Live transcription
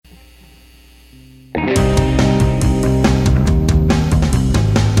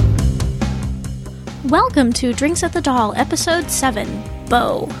Welcome to Drinks at the Doll, Episode 7,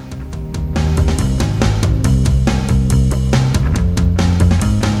 Bo.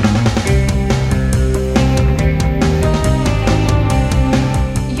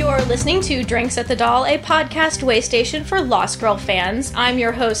 You're listening to Drinks at the Doll, a podcast way station for Lost Girl fans. I'm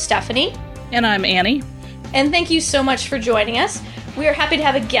your host, Stephanie. And I'm Annie. And thank you so much for joining us. We are happy to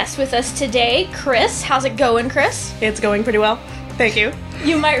have a guest with us today, Chris. How's it going, Chris? It's going pretty well. Thank you.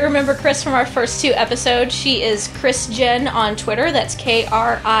 You might remember Chris from our first two episodes. She is Chris Jen on Twitter. That's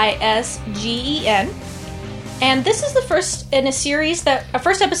Krisgen. And this is the first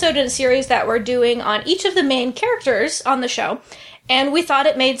episode in a series that we're doing on each of the main characters on the show. And we thought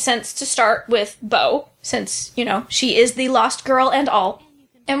it made sense to start with Bo, since, she is the lost girl and all.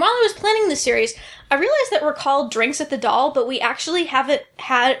 And while I was planning this series, I realized that we're called Drinks at the Doll, but we actually haven't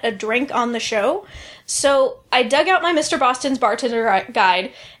had a drink on the show. So I dug out my Mr. Boston's bartender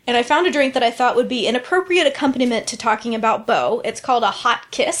guide, and I found a drink that I thought would be an appropriate accompaniment to talking about Bo. It's called a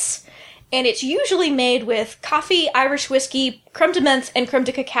hot kiss, and it's usually made with coffee, Irish whiskey, creme de menthe, and creme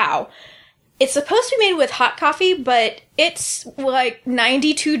de cacao. It's supposed to be made with hot coffee, but it's like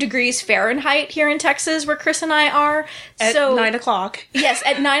 92 degrees Fahrenheit here in Texas, where Chris and I are. At 9 o'clock. Yes,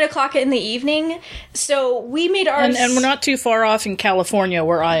 at 9 o'clock in the evening. So we made ours... And we're not too far off in California,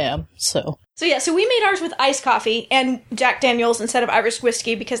 where I am, so... So we made ours with iced coffee and Jack Daniels instead of Irish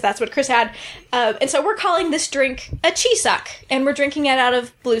whiskey, because that's what Chris had. And so we're calling this drink a Cheesuck, and we're drinking it out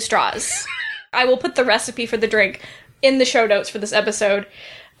of blue straws. I will put the recipe for the drink in the show notes for this episode.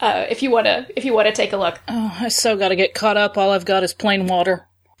 If you wanna take a look. Oh, I so gotta get caught up. All I've got is plain water.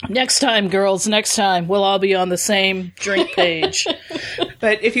 Next time, girls, next time, we'll all be on the same drink page.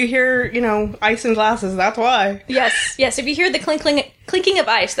 But if you hear, ice in glasses, that's why. Yes, if you hear the clinking of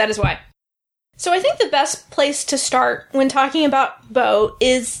ice, that is why. So I think the best place to start when talking about Bo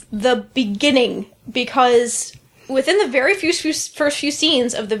is the beginning, because within the very first few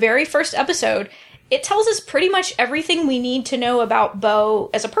scenes of the very first episode, it tells us pretty much everything we need to know about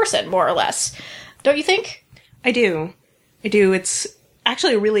Bo as a person, more or less. Don't you think? I do. It's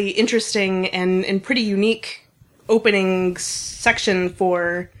actually a really interesting and pretty unique opening section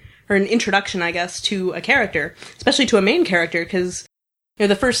or an introduction, I guess, to a character, especially to a main character, because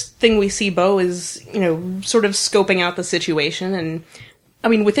the first thing we see Bo is, sort of scoping out the situation,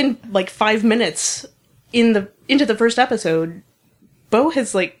 and, within, 5 minutes into the first episode, Bo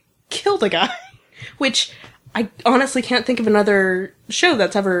has, killed a guy. Which I honestly can't think of another show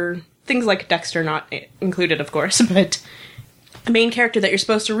that's ever... Things like Dexter not included, of course, but the main character that you're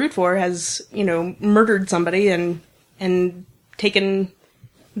supposed to root for has, murdered somebody and taken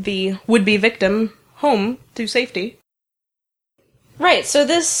the would-be victim home to safety. Right, so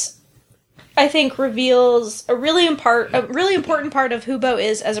this, I think, reveals a really important part of who Bo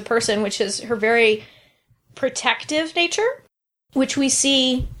is as a person, which is her very protective nature, which we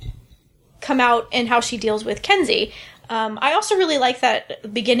see come out in how she deals with Kenzie. I also really like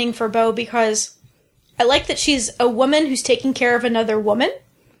that beginning for Bo, because I like that she's a woman who's taking care of another woman.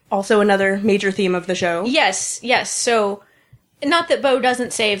 Also another major theme of the show. Yes. So, not that Bo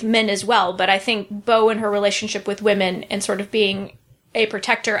doesn't save men as well, but I think Bo and her relationship with women and sort of being a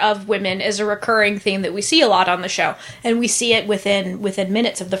protector of women is a recurring theme that we see a lot on the show. And we see it within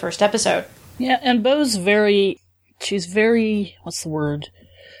minutes of the first episode. Yeah, and Bo's she's very, what's the word?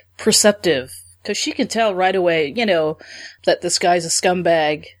 Perceptive, because she can tell right away, that this guy's a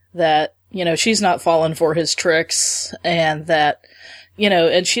scumbag, that, she's not falling for his tricks, and that,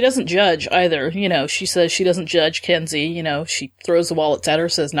 and she doesn't judge either. She says she doesn't judge Kenzie. She throws the wallets at her,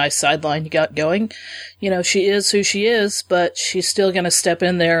 says, nice sideline you got going. She is who she is, but she's still going to step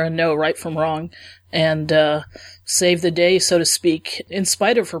in there and know right from wrong and save the day, so to speak, in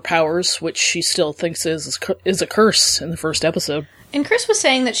spite of her powers, which she still thinks is a curse in the first episode. And Chris was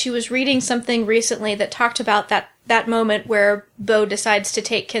saying that she was reading something recently that talked about that moment where Bo decides to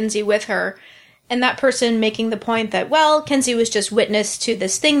take Kenzie with her, and that person making the point that, well, Kenzie was just witness to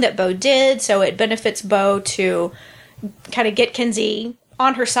this thing that Bo did, so it benefits Bo to kind of get Kenzie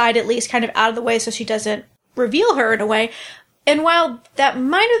on her side, at least kind of out of the way, so she doesn't reveal her in a way. And while that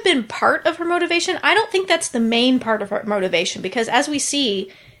might have been part of her motivation, I don't think that's the main part of her motivation, because as we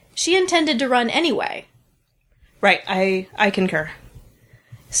see, she intended to run anyway. Right, I concur.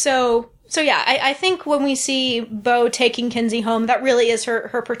 So yeah, I think when we see Bo taking Kenzie home, that really is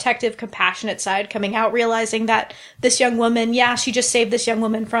her protective, compassionate side coming out, realizing that this young woman, she just saved this young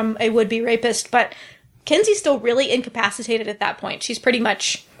woman from a would-be rapist, but Kenzie's still really incapacitated at that point. She's pretty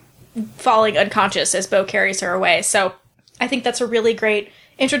much falling unconscious as Bo carries her away. So I think that's a really great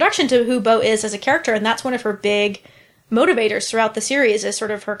introduction to who Bo is as a character, and that's one of her big motivators throughout the series is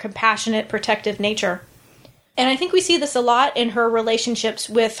sort of her compassionate, protective nature. And I think we see this a lot in her relationships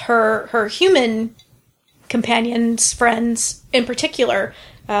with her human companions, friends in particular.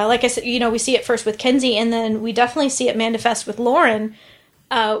 Like I said, we see it first with Kenzie, and then we definitely see it manifest with Lauren,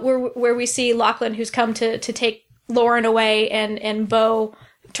 where we see Lachlan, who's come to take Lauren away, and Bo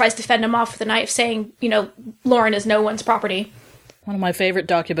tries to fend him off with a knife, saying, Lauren is no one's property. One of my favorite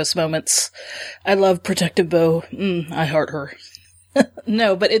Docubus moments. I love Protective Bo. I heart her.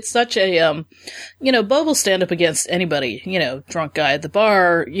 No, but it's such a, Bo will stand up against anybody, drunk guy at the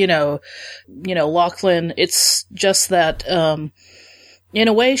bar, Lachlan. It's just that, in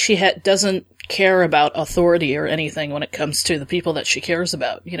a way, she doesn't care about authority or anything when it comes to the people that she cares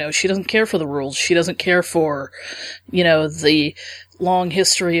about. She doesn't care for the rules. She doesn't care for, the long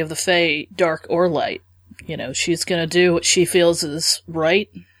history of the Fae, dark or light. She's gonna do what she feels is right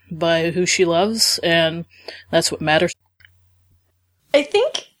by who she loves, and that's what matters. I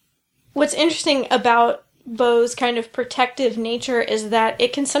think what's interesting about Bo's kind of protective nature is that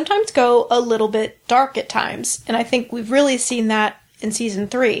it can sometimes go a little bit dark at times, and I think we've really seen that in season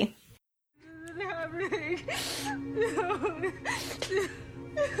 3.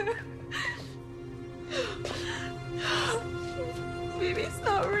 Maybe it's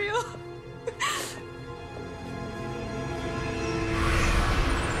not real.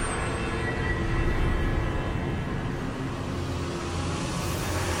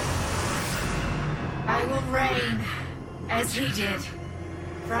 I will reign, as he did,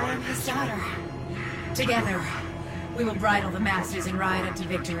 for I am his daughter. Together, we will bridle the masters and ride unto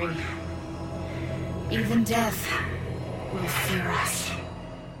victory. Even death will fear us.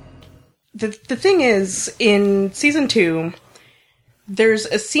 The thing is, in season 2, there's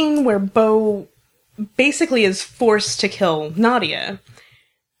a scene where Bo basically is forced to kill Nadia.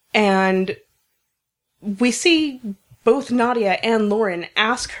 And we see both Nadia and Lauren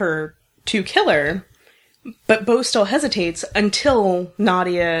ask her to kill her, but Bo still hesitates until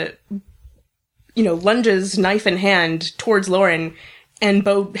Nadia, lunges knife in hand towards Lauren, and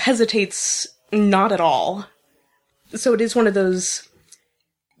Bo hesitates not at all. So it is one of those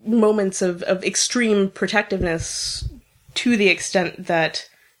moments of extreme protectiveness, to the extent that,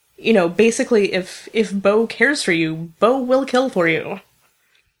 basically if Bo cares for you, Bo will kill for you.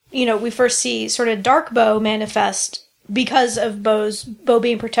 We first see sort of Dark Bo manifest because of Bo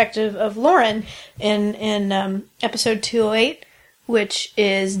being protective of Lauren in episode 208, which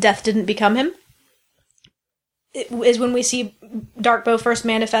is Death Didn't Become Him. It is when we see Dark Bo first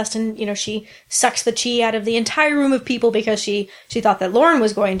manifest, and she sucks the chi out of the entire room of people because she thought that Lauren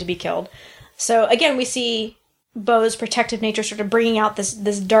was going to be killed. So again, we see Bo's protective nature sort of bringing out this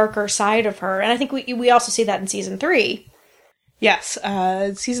darker side of her, and I think we also see that in season 3. Yes,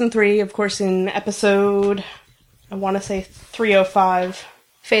 season 3, of course, in episode, I want to say 305.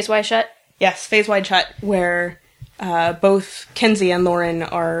 Phase Wide Shut? Yes, Phase Wide Shut, where both Kenzie and Lauren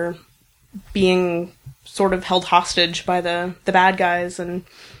are being sort of held hostage by the bad guys, and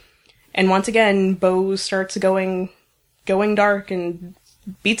once again, Bo starts going dark and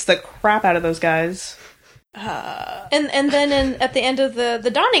beats the crap out of those guys. And then at the end of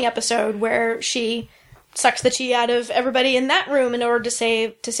the Dawning episode, where she sucks the chi out of everybody in that room in order to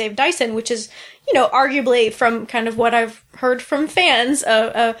save Dyson, which is, arguably, from kind of what I've heard from fans,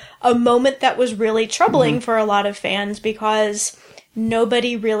 a moment that was really troubling for a lot of fans, because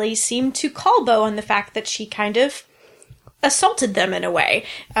nobody really seemed to call Bo on the fact that she kind of assaulted them in a way,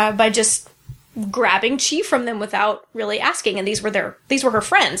 by just grabbing chi from them without really asking. And these were her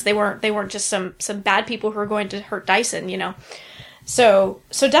friends. They weren't just some bad people who were going to hurt Dyson, So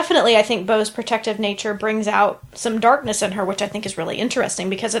definitely, I think Bo's protective nature brings out some darkness in her, which I think is really interesting,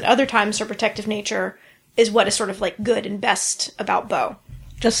 because at other times her protective nature is what is sort of like good and best about Bo.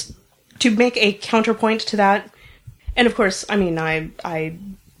 Just to make a counterpoint to that, and of course, I mean, I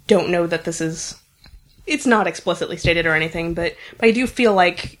don't know that it's not explicitly stated or anything, but I do feel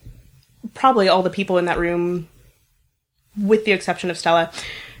like probably all the people in that room, with the exception of Stella,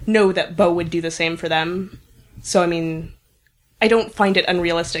 know that Bo would do the same for them. So, I mean, I don't find it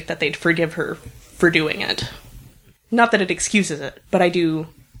unrealistic that they'd forgive her for doing it. Not that it excuses it, but I do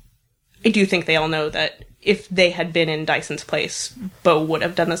think they all know that if they had been in Dyson's place, Bo would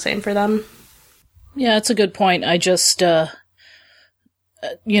have done the same for them. Yeah, that's a good point. I just, my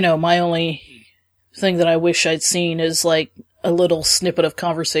only thing that I wish I'd seen is, like, a little snippet of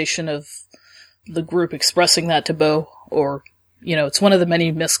conversation of the group expressing that to Bo, or, it's one of the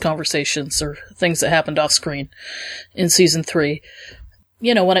many missed conversations or things that happened off screen in season 3.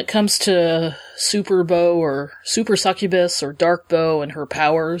 When it comes to Super Bo or Super Succubus or Dark Bo and her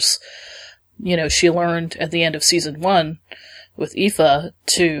powers, she learned at the end of season 1 with Aoife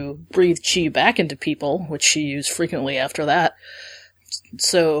to breathe chi back into people, which she used frequently after that.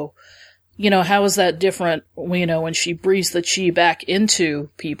 So, how is that different, when she breathes the chi back into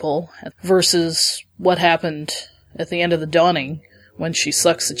people versus what happened at the end of the Dawning when she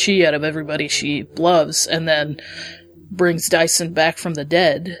sucks the chi out of everybody she loves and then brings Dyson back from the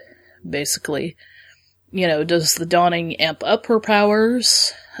dead, basically. Does the Dawning amp up her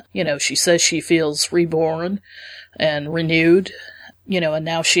powers? She says she feels reborn and renewed, and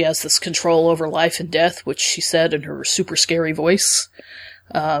now she has this control over life and death, which she said in her super scary voice.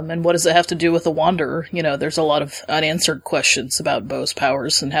 And what does it have to do with the Wanderer? There's a lot of unanswered questions about Bo's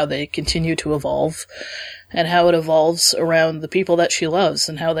powers and how they continue to evolve and how it evolves around the people that she loves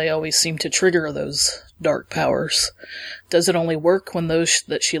and how they always seem to trigger those dark powers. Does it only work when those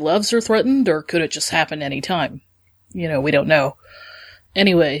that she loves are threatened, or could it just happen any time? We don't know.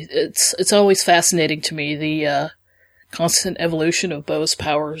 Anyway, it's always fascinating to me, the constant evolution of Bo's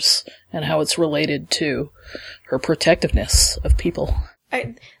powers and how it's related to her protectiveness of people.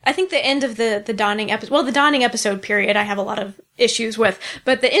 I think the end of the Dawning episode, well, the Dawning episode period I have a lot of issues with,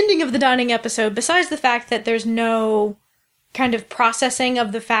 but the ending of the Dawning episode, besides the fact that there's no kind of processing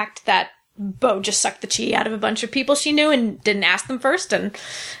of the fact that Bo just sucked the chi out of a bunch of people she knew and didn't ask them first,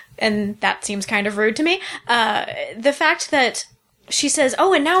 and that seems kind of rude to me. The fact that she says,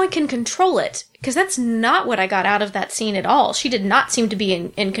 "Oh, and now I can control it," because that's not what I got out of that scene at all. She did not seem to be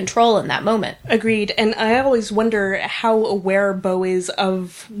in control in that moment. Agreed. And I always wonder how aware Bo is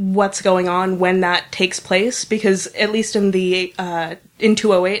of what's going on when that takes place, because at least in the in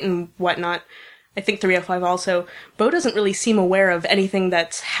 208 and whatnot, I think 305 also, Bo doesn't really seem aware of anything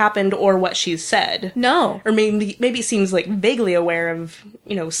that's happened or what she's said. No. Or maybe seems like vaguely aware of,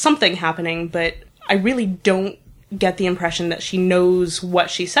 something happening, but I really don't get the impression that she knows what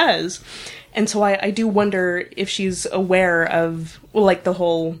she says. And so I do wonder if she's aware of, the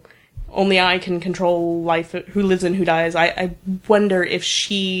whole, only I can control life, who lives and who dies. I wonder if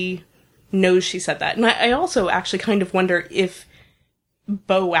she knows she said that. And I also actually kind of wonder if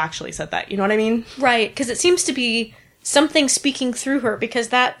Bo actually said that. You know what I mean? Right, because it seems to be something speaking through her, because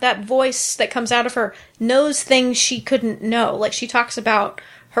that voice that comes out of her knows things she couldn't know. Like, she talks about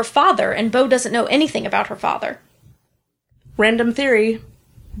her father, and Bo doesn't know anything about her father. Random theory,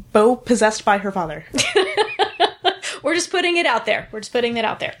 Bo possessed by her father. We're just putting it out there.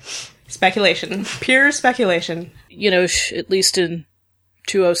 Speculation. Pure speculation. At least in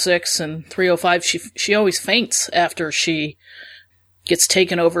 206 and 305, she always faints after she gets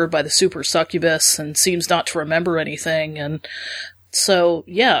taken over by the super succubus and seems not to remember anything. And so,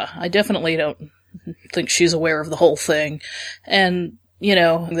 yeah, I definitely don't think she's aware of the whole thing. And,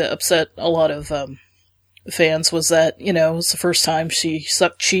 that upset a lot of fans was that, it was the first time she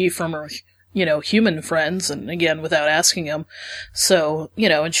sucked chi from her, human friends, and again, without asking them. So,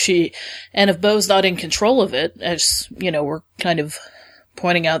 and if Bo's not in control of it, as, we're kind of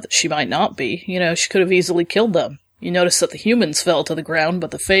pointing out that she might not be, she could have easily killed them. You notice that the humans fell to the ground,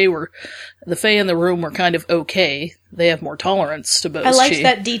 but the Fae in the room were kind of okay. They have more tolerance to Bo's chi. I liked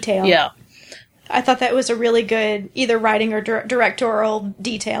that detail. Yeah. I thought that was a really good, either writing or directorial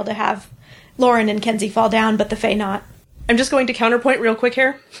detail to have Lauren and Kenzie fall down, but the Fae not. I'm just going to counterpoint real quick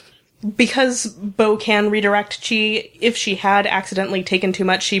here. Because Bo can redirect chi, if she had accidentally taken too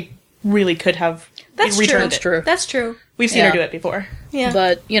much, she really could have returned it. That's true. We've seen her do it before. Yeah.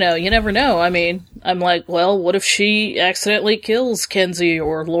 But, you never know. I mean, I'm like, well, what if she accidentally kills Kenzie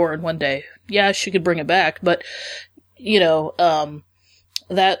or Lauren one day? Yeah, she could bring it back, but,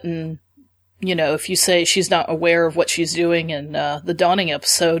 that and, if you say she's not aware of what she's doing in the Dawning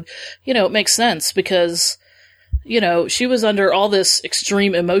episode, it makes sense because, she was under all this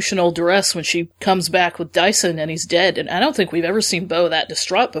extreme emotional duress when she comes back with Dyson and he's dead, and I don't think we've ever seen Bo that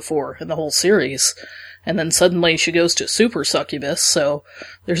distraught before in the whole series. And then suddenly she goes to super succubus, so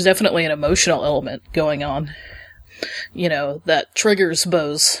there's definitely an emotional element going on, that triggers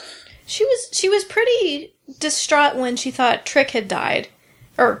Bo's. She was pretty distraught when she thought Trick had died.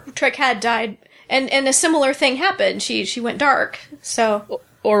 Or Trick had died, and a similar thing happened. She went dark, so...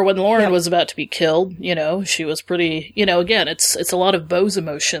 Or when Lauren was about to be killed, she was pretty... again, it's a lot of Bo's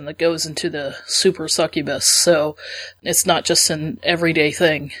emotion that goes into the super succubus, so it's not just an everyday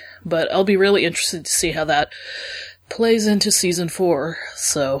thing. But I'll be really interested to see how that plays into season 4,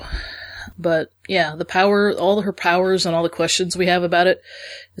 so... But yeah, the power, all her powers and all the questions we have about it,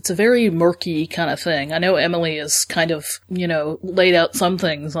 it's a very murky kind of thing. I know Emily has kind of, laid out some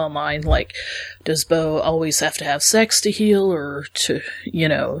things online, like, does Bo always have to have sex to heal, or to,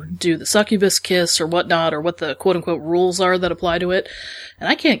 do the succubus kiss or whatnot, or what the quote-unquote rules are that apply to it. And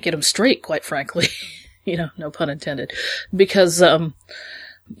I can't get them straight, quite frankly. No pun intended. Because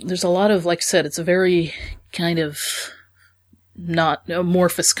there's a lot of, like I said, it's a very kind of not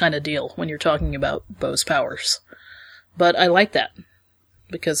amorphous kind of deal when you're talking about Bo's powers. But I like that,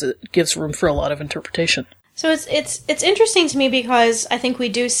 because it gives room for a lot of interpretation. So it's interesting to me, because I think we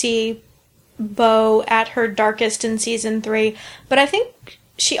do see Bo at her darkest in season 3, but I think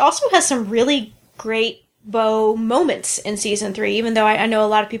she also has some really great Bo moments in season 3, even though I know a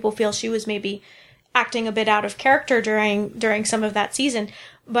lot of people feel she was maybe acting a bit out of character during some of that season.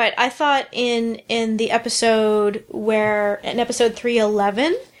 But I thought in the episode in episode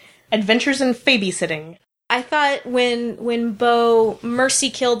 311, Adventures in Babysitting, I thought when Bo mercy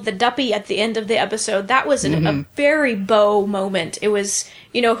killed the Duppy at the end of the episode, that was a very Bo moment. It was,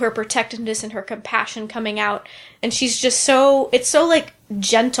 her protectiveness and her compassion coming out. And she's just it's so like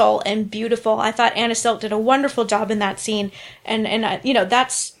gentle and beautiful. I thought Anna Silk did a wonderful job in that scene. And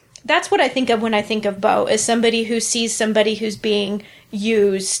that's what I think of when I think of Bo, is somebody who sees somebody who's being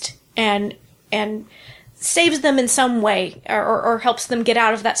used and saves them in some way, or helps them get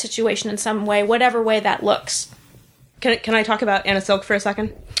out of that situation in some way, whatever way that looks. Can I talk about Anna Silk for a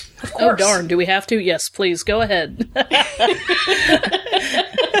second? Of course. Oh, darn. Do we have to? Yes, please. Go ahead.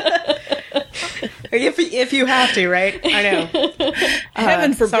 If you have to, right? I know.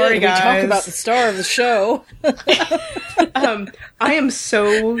 Heaven forbid sorry, we talk guys. about the star of the show. I am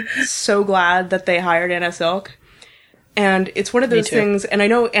so glad that they hired Anna Silk. And it's one of those things, and I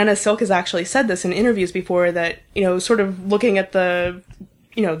know Anna Silk has actually said this in interviews before, that, sort of looking at the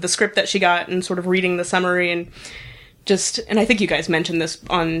script that she got and sort of reading the summary, and I think you guys mentioned this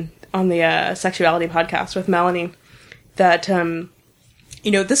on the Sexuality podcast with Melanie, that,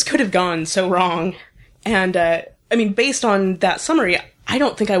 this could have gone so wrong. And, based on that summary, I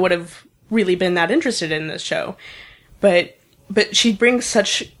don't think I would have really been that interested in this show. But she brings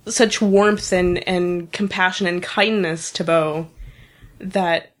such warmth and compassion and kindness to Bo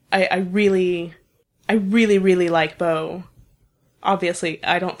that I really like Bo. Obviously,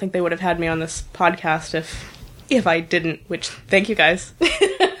 I don't think they would have had me on this podcast if I didn't, which, thank you guys.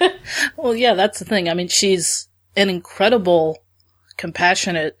 Well, yeah, that's the thing. She's an incredibly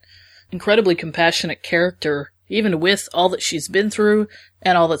compassionate character, even with all that she's been through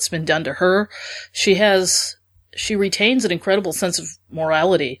and all that's been done to her. She retains an incredible sense of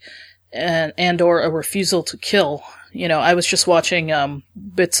morality and or a refusal to kill. I was just watching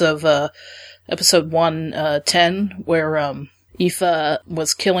bits of episode 110 where Aoife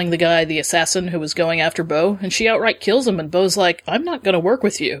was killing the assassin who was going after Bo, and she outright kills him, and Bo's like, I'm not going to work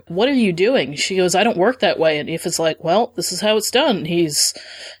with you. What are you doing? She goes, I don't work that way. And Aoife's like, well, this is how it's done. He's,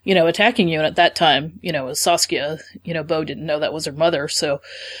 attacking you. And at that time, as Saskia, Bo didn't know that was her mother, so,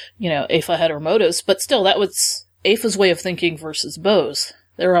 Aoife had her motives, but still, that was Aoife's way of thinking versus Bo's.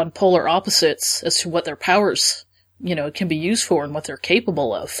 They're on polar opposites as to what their powers, can be used for and what they're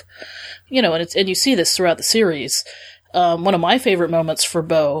capable of. And you see this throughout the series. One of my favorite moments for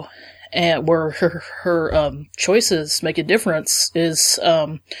Bo, and where her choices make a difference, is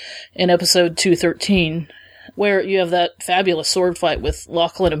in episode 213, where you have that fabulous sword fight with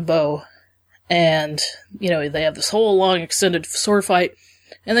Lachlan and Bo, and they have this whole long extended sword fight,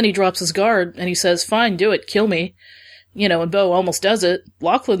 and then he drops his guard and he says, "Fine, do it, kill me." And Bo almost does it.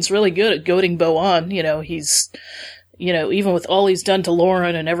 Lachlan's really good at goading Bo on. He's even with all he's done to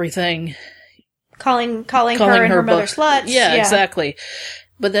Lauren and everything. Calling her and her mother sluts. Yeah, exactly.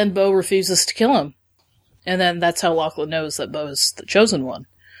 But then Bo refuses to kill him. And then that's how Lachlan knows that Bo's the chosen one.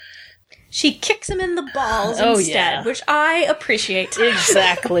 She kicks him in the balls instead, which I appreciate.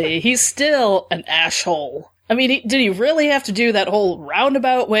 Exactly. He's still an asshole. Did he really have to do that whole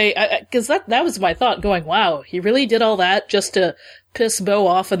roundabout way? Because that was my thought, going, wow, he really did all that just to piss Bo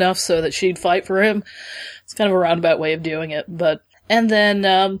off enough so that she'd fight for him? It's kind of a roundabout way of doing it. And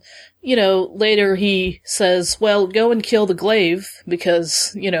then, later he says, well, go and kill the glaive,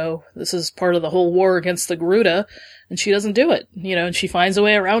 because, this is part of the whole war against the Garuda, and she doesn't do it, and she finds a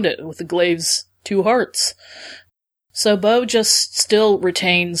way around it with the glaive's 2 hearts. So Bo just still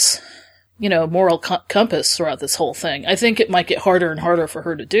retains, moral compass throughout this whole thing. I think it might get harder and harder for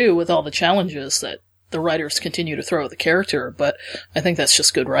her to do with all the challenges that the writers continue to throw at the character, but I think that's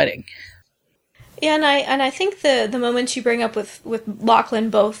just good writing. Yeah, and I think the moments you bring up with Lachlan,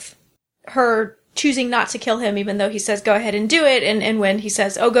 both her choosing not to kill him, even though he says, go ahead and do it. And when he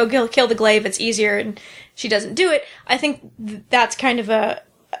says, oh, go kill the glaive, it's easier, and she doesn't do it. I think that's kind of a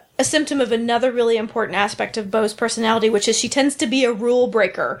symptom of another really important aspect of Bo's personality, which is she tends to be a rule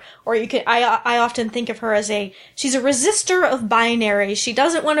breaker. Or I often think of her as she's a resistor of binary. She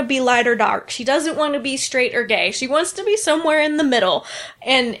doesn't want to be light or dark. She doesn't want to be straight or gay. She wants to be somewhere in the middle.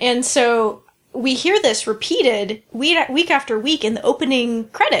 And so we hear this repeated week after week in the opening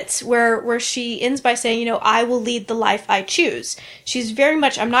credits, where she ends by saying, I will lead the life I choose. She's very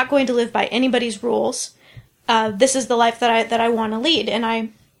much, I'm not going to live by anybody's rules. This is the life that I want to lead.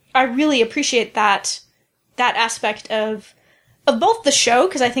 And I really appreciate that aspect of both the show,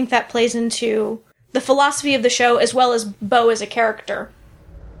 because I think that plays into the philosophy of the show as well as Bo as a character.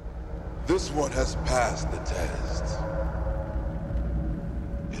 This one has passed the test.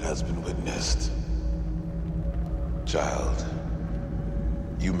 It has been witnessed. Child,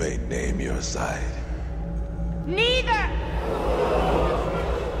 you may name your side. Neither!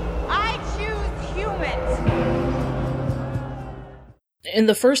 I choose humans! In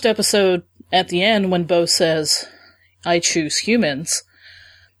the first episode, at the end, when Bo says, I choose humans,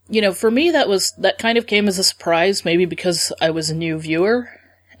 for me that kind of came as a surprise, maybe because I was a new viewer,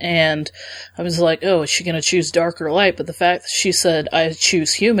 and I was like, oh, is she going to choose dark or light? But the fact that she said, I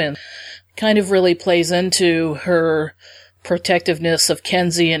choose human, kind of really plays into her protectiveness of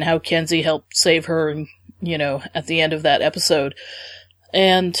Kenzie and how Kenzie helped save her, at the end of that episode.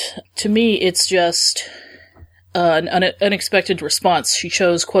 And to me, it's just an unexpected response. She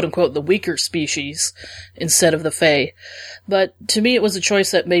chose, quote-unquote, the weaker species instead of the Fae. But to me, it was a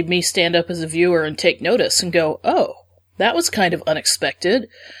choice that made me stand up as a viewer and take notice and go, oh, that was kind of unexpected.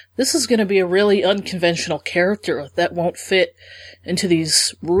 This is going to be a really unconventional character that won't fit into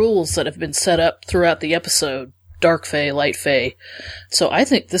these rules that have been set up throughout the episode. Dark Fae, Light Fae. So I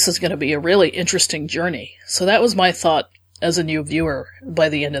think this is going to be a really interesting journey. So that was my thought as a new viewer by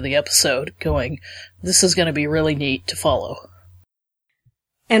the end of the episode, going, this is going to be really neat to follow.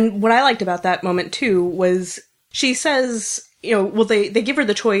 And what I liked about that moment, too, was she says, they give her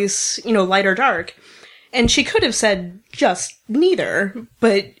the choice, light or dark. And she could have said just neither,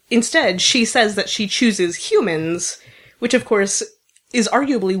 but instead she says that she chooses humans, which of course is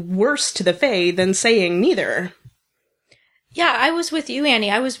arguably worse to the Fae than saying neither. Yeah, I was with you,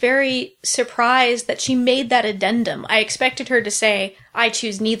 Annie. I was very surprised that she made that addendum. I expected her to say, I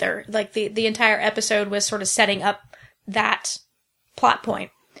choose neither. Like, the entire episode was sort of setting up that plot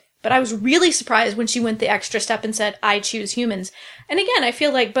point. But I was really surprised when she went the extra step and said, I choose humans. And again, I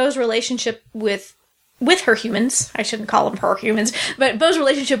feel like Bo's relationship with her humans, I shouldn't call them her humans, but Bo's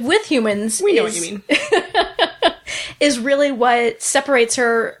relationship with humans we know what you mean. is really what separates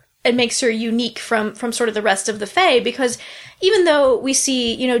her and makes her unique from sort of the rest of the Fae, because even though we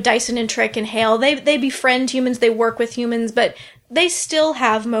see, Dyson and Trick and Hale, they befriend humans, they work with humans, but they still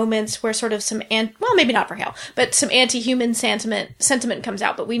have moments where sort of well, maybe not for Hale, but some anti-human sentiment comes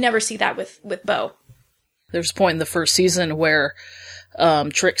out, but we never see that with Bo. There's a point in the first season where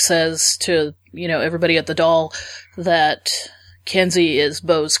Trick says to, everybody at the doll that Kenzie is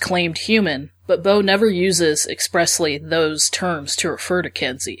Bo's claimed human, but Bo never uses expressly those terms to refer to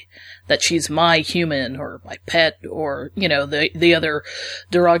Kenzie. That she's my human, or my pet, or, the other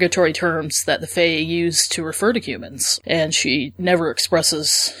derogatory terms that the Fae use to refer to humans. And she never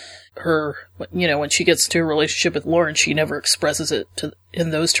expresses her, when she gets to a relationship with Lauren, she never expresses it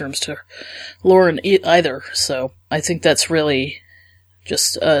in those terms to Lauren either. So I think that's really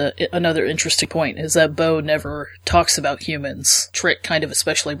just another interesting point, is that Bo never talks about humans. Trick kind of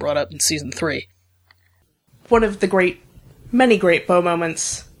especially brought up in season 3. One of the many great Bo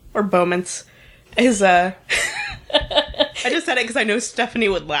moments, or Bowments, is, I just said it because I know Stephanie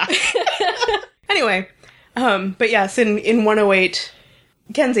would laugh. Anyway, but yes, in 108,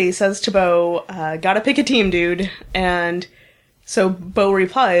 Kenzie says to Bo, gotta pick a team, dude. And so Bo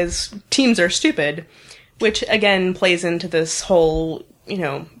replies, teams are stupid, which again plays into this whole,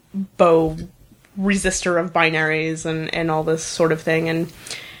 Bo resistor of binaries and all this sort of thing.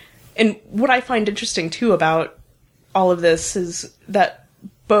 And what I find interesting, too, about all of this is that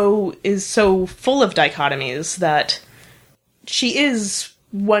Bo is so full of dichotomies that she is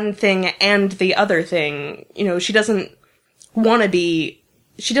one thing and the other thing. She doesn't want to be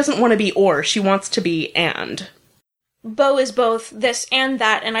or, she wants to be and. Bo is both this and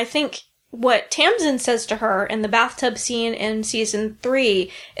that, and I think what Tamsin says to her in the bathtub scene in season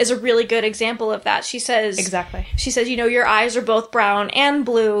 3 is a really good example of that. She says... Exactly. She says, your eyes are both brown and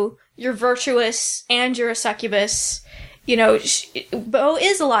blue, you're virtuous and you're a succubus. Bo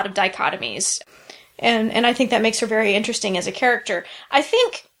is a lot of dichotomies. And I think that makes her very interesting as a character. I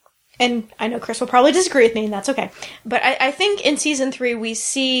think, and I know Chris will probably disagree with me, and that's okay, but I think in season 3 we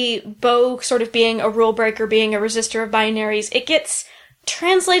see Bo sort of being a rule breaker, being a resistor of binaries. It gets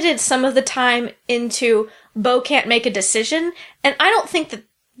translated some of the time into Bo can't make a decision, and I don't think that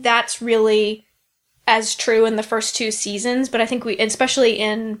that's really as true in the first 2 seasons, but I think especially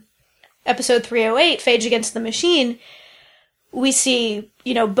in episode 308, Phage Against the Machine, we see,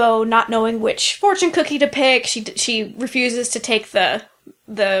 Bo not knowing which fortune cookie to pick. She refuses to take the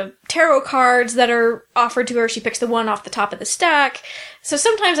tarot cards that are offered to her. She picks the one off the top of the stack. So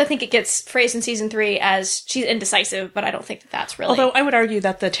sometimes I think it gets phrased in season 3 as she's indecisive, but I don't think that that's really... Although I would argue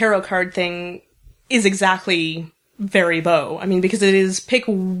that the tarot card thing is exactly very Bo. I mean, because it is pick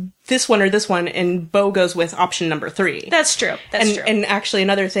this one or this one, and Bo goes with option number 3. That's true. That's true. And actually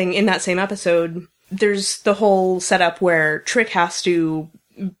another thing in that same episode, there's the whole setup where Trick has to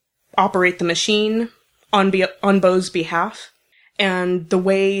operate the machine on Bo's behalf. And the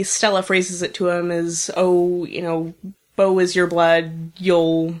way Stella phrases it to him is, Bo is your blood,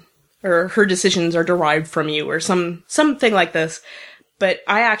 or her decisions are derived from you, or something like this. But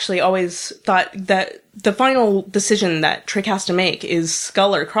I actually always thought that the final decision that Trick has to make is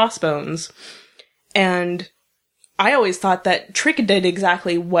skull or crossbones. And I always thought that Trick did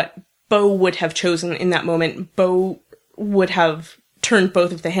exactly what Bo would have chosen in that moment. Bo would have turned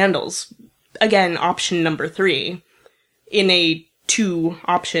both of the handles. Again, option number 3 in a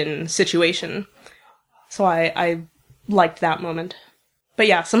 2-option situation. So I liked that moment. But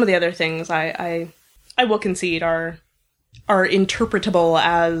yeah, some of the other things I will concede are interpretable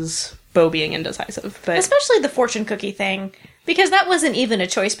as Bo being indecisive. But especially the fortune cookie thing, because that wasn't even a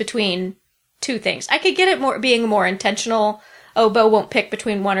choice between 2 things. I could get it being more intentional. Oh, Bo won't pick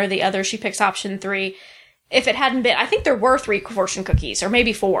between one or the other. She picks option 3. If it hadn't been, I think there were 3 fortune cookies, or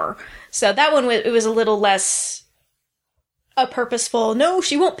maybe 4. So that one, it was a little less a purposeful, no,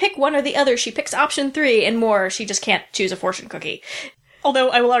 she won't pick one or the other. She picks option 3, and more, she just can't choose a fortune cookie. Although,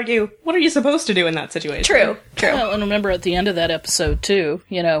 I will argue, what are you supposed to do in that situation? True. Well, and remember at the end of that episode, too,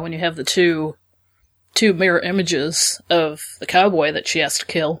 when you have the two mirror images of the cowboy that she has to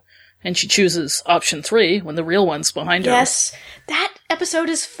kill, and she chooses option 3 when the real one's behind her. Yes, that episode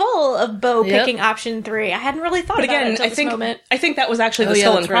is full of Bo picking option 3. I hadn't really thought about it until this moment. I think that was actually the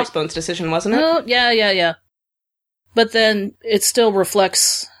skull and crossbones decision, wasn't it? Oh, yeah. But then it still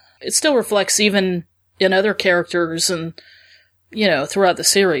reflects even in other characters and, throughout the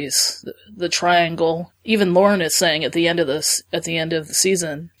series, the triangle. Even Lauren is saying at the end of the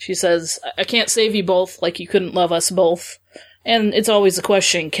season, she says, I can't save you both like you couldn't love us both. And it's always a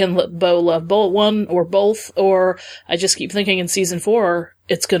question, can Bo love both one or both? Or I just keep thinking in season 4,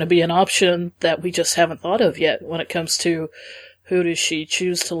 it's going to be an option that we just haven't thought of yet when it comes to who does she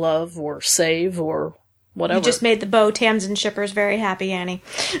choose to love or save or whatever. You just made the Bo Tamsin shippers very happy, Annie.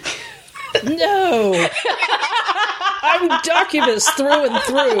 No! I'm Darkubus through and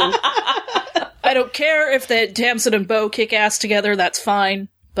through. I don't care if the Tamsin and Bo kick ass together, that's fine.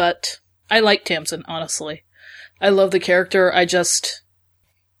 But I like Tamsin, honestly. I love the character, I just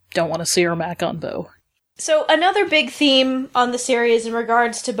don't want to see her back on Bo. So another big theme on the series in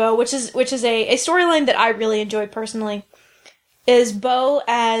regards to Bo, which is a storyline that I really enjoyed personally, is Bo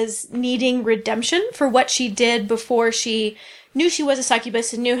as needing redemption for what she did before she knew she was a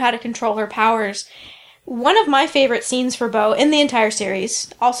succubus and knew how to control her powers. One of my favorite scenes for Bo in the entire series,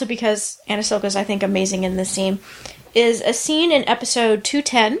 also because Anna Silka's, I think, amazing in this scene, is a scene in episode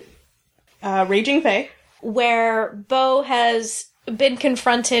 210, Raging Fae, where Bo has been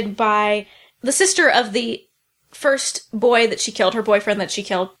confronted by the sister of the first boy that she killed, her boyfriend that she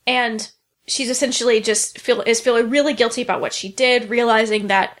killed, and she's essentially just feeling really guilty about what she did, realizing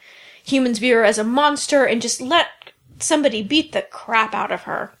that humans view her as a monster, and just let somebody beat the crap out of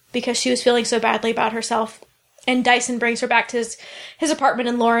her because she was feeling so badly about herself. And Dyson brings her back to his apartment,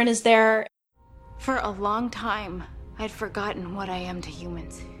 and Lauren is there. For a long time, I'd forgotten what I am to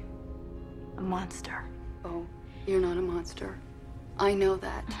humans. A monster. Oh, you're not a monster. I know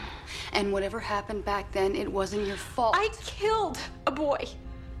that. And whatever happened back then, it wasn't your fault. I killed a boy.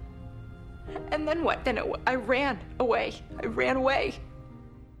 And then what? I ran away.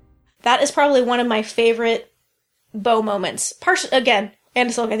 That is probably one of my favorite Bo moments. Again,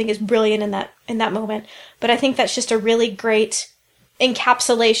 Anna Silk, I think, is brilliant in that moment. But I think that's just a really great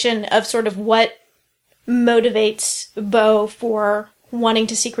encapsulation of sort of what motivates Bo for wanting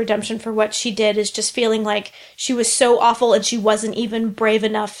to seek redemption for what she did, is just feeling like she was so awful and she wasn't even brave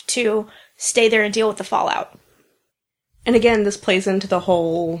enough to stay there and deal with the fallout. And again, this plays into the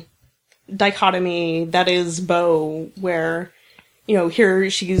whole dichotomy that is Bo, where, here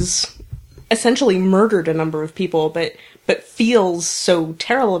she's essentially murdered a number of people, but but feels so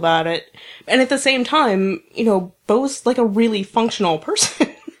terrible about it. And at the same time, Bo's like a really functional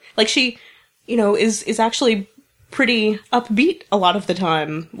person. Like she, is actually pretty upbeat a lot of the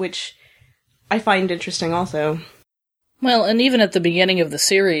time, which I find interesting also. Well, and even at the beginning of the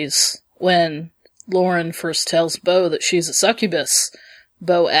series, when Lauren first tells Bo that she's a succubus,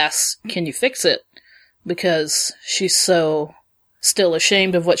 Bo asks, "Can you fix it?" Because she's so still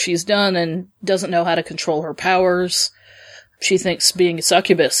ashamed of what she's done and doesn't know how to control her powers. She thinks being a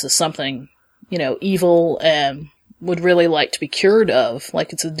succubus is something, evil and would really like to be cured of,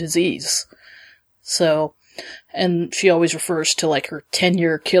 like it's a disease. So, and she always refers to like her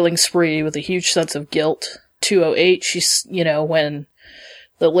 10-year killing spree with a huge sense of guilt. 208, she's, when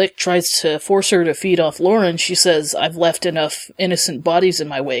the Lick tries to force her to feed off Lauren, she says, "I've left enough innocent bodies in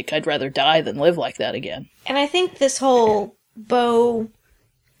my wake. I'd rather die than live like that again." And I think this whole Bo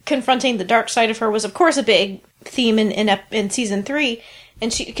confronting the dark side of her was, of course, a big theme in season 3,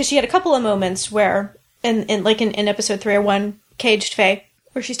 and because she had a couple of moments where, in episode 301, Caged Fae,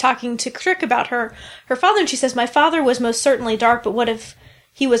 where she's talking to Crick about her father, and she says, "My father was most certainly dark, but what if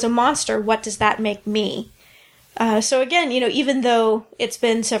he was a monster? What does that make me?" So again, even though it's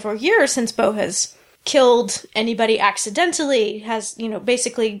been several years since Bo has killed anybody accidentally, has,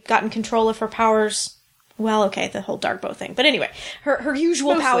 basically gotten control of her powers. Well, okay, the whole Dark Bo thing. But anyway, her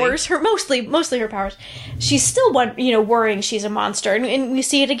usual powers, mostly her powers, she's still worrying she's a monster. And we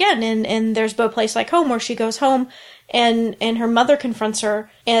see it again in There's Bo Place Like Home, where she goes home and her mother confronts her,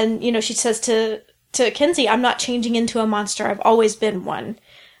 and, she says to Kinsey, "I'm not changing into a monster, I've always been one."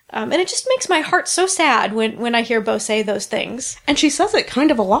 And it just makes my heart so sad when I hear Bo say those things. And she says it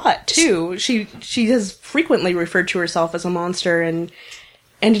kind of a lot, too. She has frequently referred to herself as a monster, and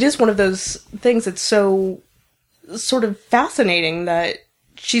it is one of those things that's so sort of fascinating that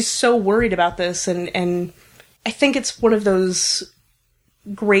she's so worried about this, and I think it's one of those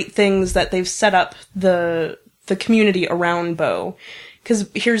great things that they've set up the community around Bo. Because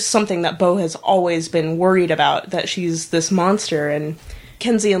here's something that Bo has always been worried about, that she's this monster, and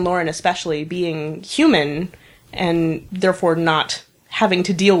Kenzie and Lauren especially being human and therefore not having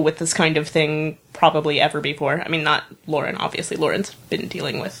to deal with this kind of thing probably ever before. I mean, not Lauren, obviously. Lauren's been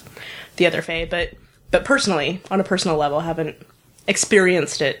dealing with the other Fae, but personally, on a personal level, haven't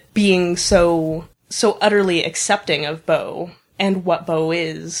experienced it. Being so utterly accepting of Bo and what Bo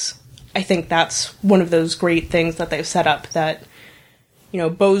is, I think that's one of those great things that they've set up, that,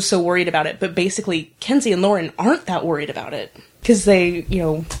 Bo's so worried about it, but basically Kenzie and Lauren aren't that worried about it. Because they,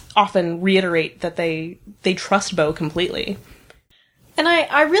 often reiterate that they trust Bo completely. And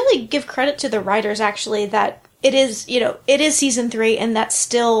I really give credit to the writers, actually, that it is season 3, and that's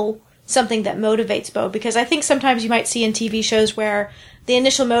still something that motivates Bo. Because I think sometimes you might see in TV shows where the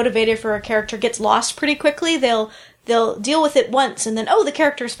initial motivator for a character gets lost pretty quickly. They'll deal with it once, and then, the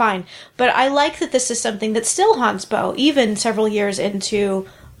character's fine. But I like that this is something that still haunts Bo, even several years into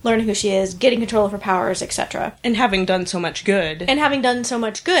learning who she is, getting control of her powers, etc. And having done so much good.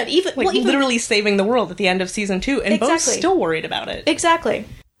 Even literally saving the world at the end of season 2, and exactly. Bo's still worried about it. Exactly.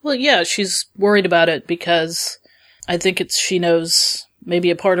 Well, yeah, she's worried about it because I think she knows,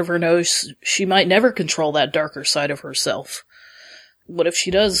 maybe a part of her knows she might never control that darker side of herself. What if she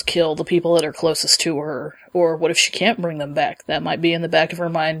does kill the people that are closest to her? Or what if she can't bring them back? That might be in the back of her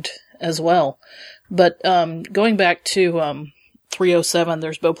mind as well. But going back to 307,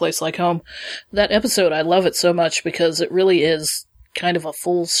 There's Bo Place Like Home. That episode, I love it so much because it really is kind of a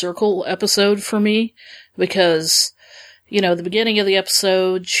full circle episode for me. Because, the beginning of the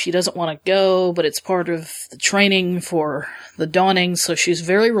episode, she doesn't want to go, but it's part of the training for the dawning, so she's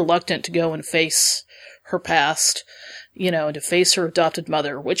very reluctant to go and face her past, and to face her adopted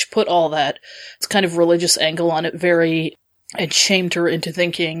mother, which put all that kind of religious angle on it and shamed her into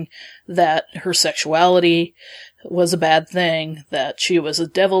thinking that her sexuality was a bad thing, that she was a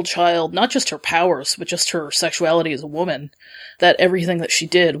devil child, not just her powers, but just her sexuality as a woman, that everything that she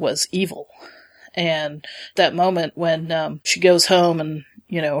did was evil. And that moment when she goes home and,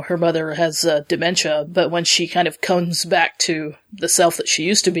 her mother has dementia, but when she kind of comes back to the self that she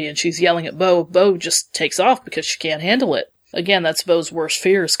used to be and she's yelling at Bo, Bo just takes off because she can't handle it. Again, that's Bo's worst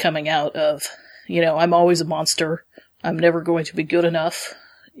fears coming out of, I'm always a monster, I'm never going to be good enough,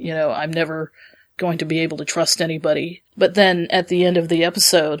 I'm never going to be able to trust anybody. But then at the end of the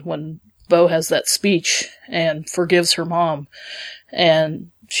episode, when Bo has that speech and forgives her mom,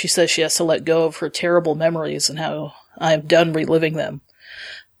 and she says she has to let go of her terrible memories and how I'm done reliving them.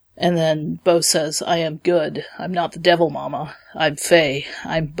 And then Bo says, "I am good. I'm not the devil, Mama. I'm Fae.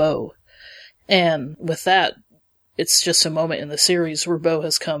 I'm Bo." And with that, it's just a moment in the series where Bo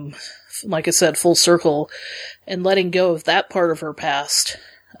has come like I said, full circle, and letting go of that part of her past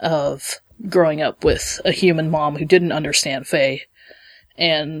of growing up with a human mom who didn't understand Faye.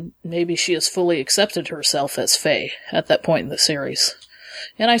 And maybe she has fully accepted herself as Faye at that point in the series.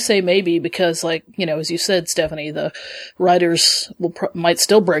 And I say maybe because, like, you know, as you said, Stephanie, the writers might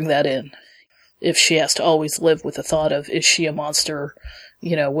still bring that in. If she has to always live with the thought of, is she a monster?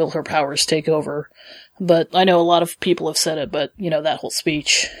 You know, will her powers take over? But I know a lot of people have said it, but, you know, that whole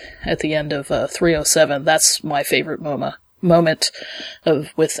speech at the end of 307, that's my favorite moment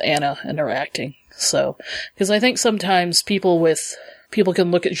with Anna and her acting. So, because I think sometimes people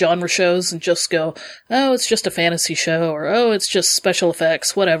can look at genre shows and just go, oh, it's just a fantasy show, or oh, it's just special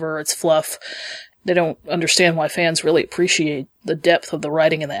effects, whatever, it's fluff. They don't understand why fans really appreciate the depth of the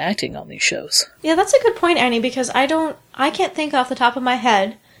writing and the acting on these shows. Yeah, that's a good point, Annie, because I can't think off the top of my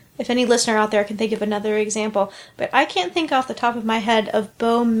head, if any listener out there can think of another example, but I can't think off the top of my head of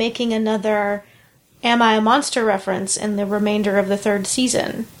Bo making another Am I a Monster reference in the remainder of the third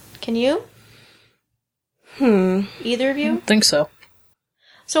season. Can you? Either of you? I don't think so.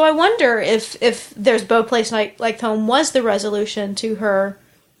 So I wonder if There's Bo Place Like Home was the resolution to her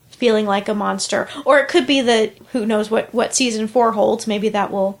feeling like a monster. Or it could be that, who knows what season 4 holds. Maybe that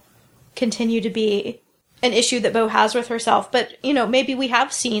will continue to be an issue that Bo has with herself. But, you know, maybe we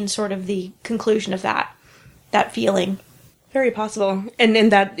have seen sort of the conclusion of that feeling. Very possible.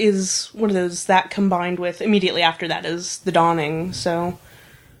 And that is one of those, that combined with, immediately after that is The Dawning. So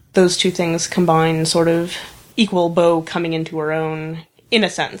those two things combined sort of equal Bo coming into her own, in a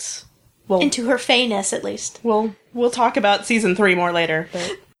sense. Well, into her Fayness, at least. We'll talk about season 3 more later.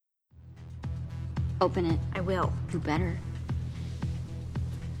 But open it. I will. You better.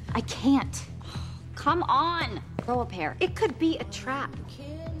 I can't. Come on. Grow a pair. It could be a trap.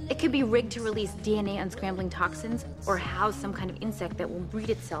 It could be rigged to release DNA unscrambling toxins or house some kind of insect that will breed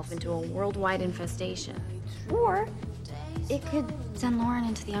itself into a worldwide infestation. Or it could send Lauren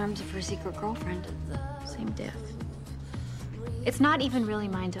into the arms of her secret girlfriend. Same diff. It's not even really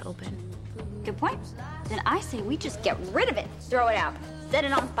mine to open. Good point. Then I say we just get rid of it. Throw it out. Set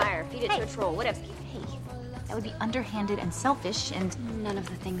it on fire. Feed it to a troll. Whatever. Hey, that would be underhanded and selfish and... None of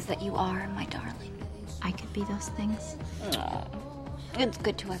the things that you are, my darling. I could be those things. Aww. It's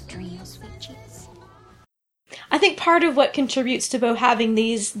good to have dreams, sweet cheeks. I think part of what contributes to Bo having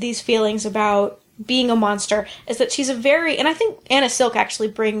these feelings about being a monster is that she's a very, and I think Anna Silk actually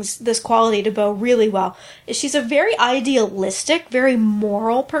brings this quality to Bo really well, is she's a very idealistic, very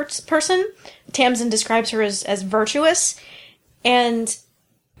moral person. Tamsin describes her as virtuous, and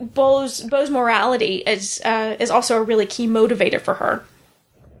Bo's morality is also a really key motivator for her.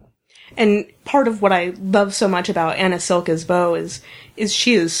 And part of what I love so much about Anna Silk as Bo is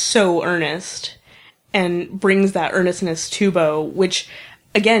she is so earnest and brings that earnestness to Bo, which,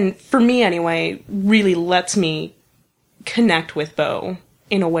 again, for me anyway, really lets me connect with Bo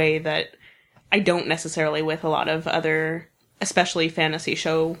in a way that I don't necessarily with a lot of other, especially fantasy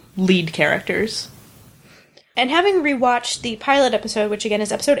show lead characters. And having rewatched the pilot episode, which again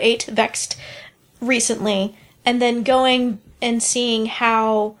is episode 8, Vexed, recently, and then going and seeing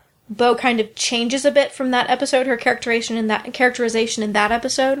how Bo kind of changes a bit from that episode, her characterization in that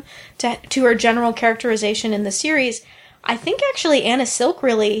episode, to her general characterization in the series, I think actually Anna Silk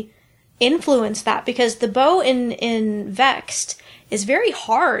really influenced that, because the Bo in Vexed is very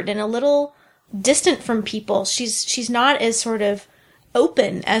hard and a little distant from people. She's not as sort of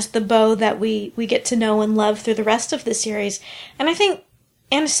open as the Bo that we get to know and love through the rest of the series. And I think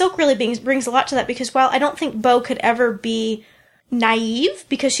Anna Silk really brings a lot to that, because while I don't think Bo could ever be naive,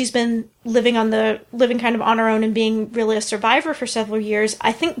 because she's been living kind of on her own and being really a survivor for several years,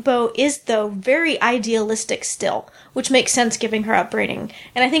 I think Bo is, though, very idealistic still, which makes sense given her upbringing.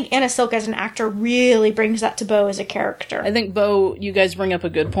 And I think Anna Silk as an actor really brings that to Bo as a character. I think Bo, you guys bring up a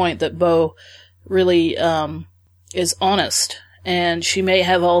good point, that Bo really is honest, and she may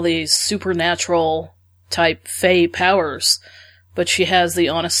have all these supernatural type fae powers, but she has the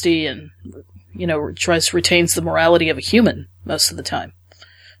honesty and, you know, retains the morality of a human most of the time,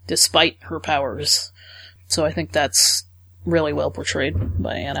 despite her powers. So I think that's really well portrayed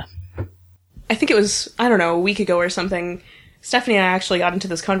by Anna. I think it was, I don't know, a week ago or something, Stephanie and I actually got into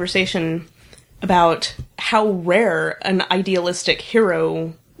this conversation about how rare an idealistic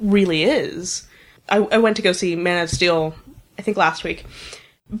hero really is. I went to go see Man of Steel, I think last week.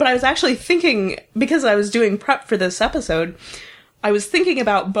 But I was actually thinking, because I was doing prep for this episode, I was thinking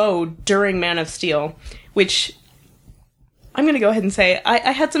about Bo during Man of Steel, which I'm going to go ahead and say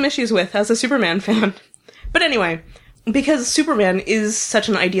I had some issues with as a Superman fan. But anyway, because Superman is such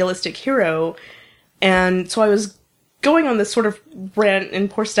an idealistic hero, and so I was going on this sort of rant, and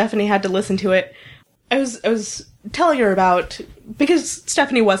poor Stephanie had to listen to it. I was telling her about, because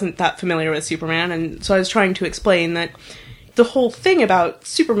Stephanie wasn't that familiar with Superman, and so I was trying to explain that the whole thing about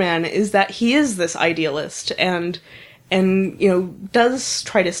Superman is that he is this idealist and does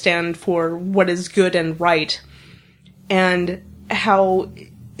try to stand for what is good and right, and how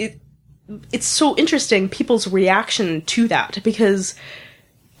it's so interesting, people's reaction to that, because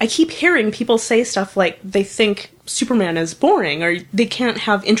I keep hearing people say stuff like they think Superman is boring, or they can't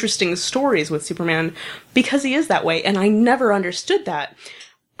have interesting stories with Superman because he is that way, and I never understood that.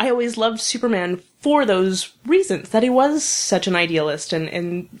 I always loved Superman for those reasons, that he was such an idealist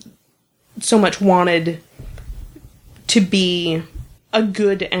and so much wanted to be a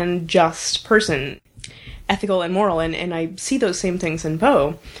good and just person, ethical and moral, and I see those same things in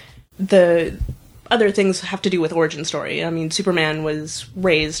Bo. The other things have to do with origin story. I mean, Superman was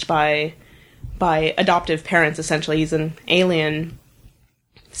raised by adoptive parents, essentially. He's an alien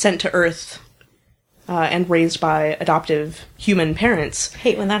sent to Earth and raised by adoptive human parents.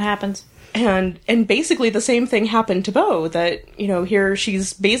 Hate when that happens. And basically the same thing happened to Bo, that, here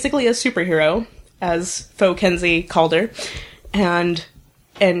she's basically a superhero, as Fo Kenzie called her, and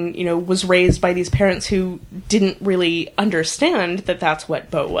was raised by these parents who didn't really understand that that's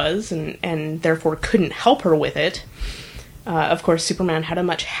what Bo was, and therefore couldn't help her with it. Of course, Superman had a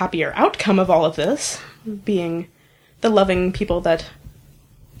much happier outcome of all of this, being the loving people that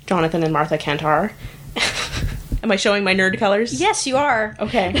Jonathan and Martha Kent are. Am I showing my nerd colors? Yes, you are.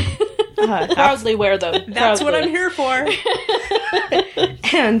 Okay. Proudly wear them. That's what I'm here for.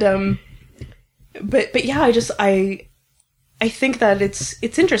 And, but yeah, I think that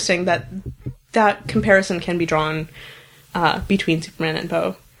it's interesting that comparison can be drawn between Superman and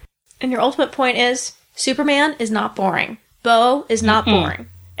Bo. And your ultimate point is, Superman is not boring. Bo is not boring.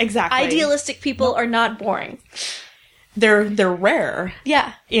 Exactly. Idealistic people are not boring. They're rare.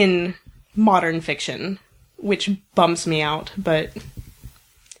 Yeah. In modern fiction, which bums me out, but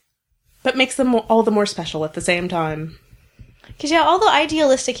makes them all the more special at the same time. Because, all the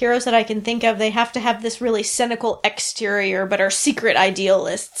idealistic heroes that I can think of, they have to have this really cynical exterior, but are secret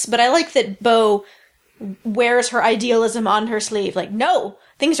idealists. But I like that Bo wears her idealism on her sleeve. Like, no,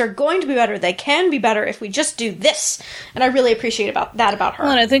 things are going to be better. They can be better if we just do this. And I really appreciate about her.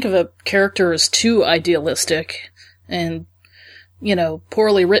 Well, and I think if a character is too idealistic and,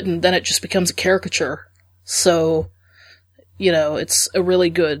 poorly written, then it just becomes a caricature. So, it's a really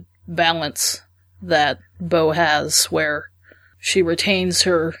good balance that Bo has, where she retains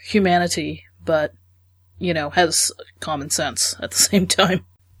her humanity, but, has common sense at the same time.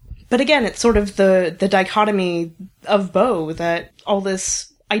 But again, it's sort of the dichotomy of Bo, that all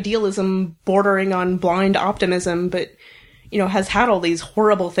this idealism bordering on blind optimism, but, has had all these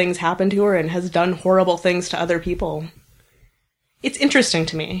horrible things happen to her and has done horrible things to other people. It's interesting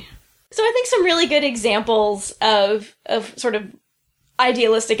to me. So I think some really good examples of sort of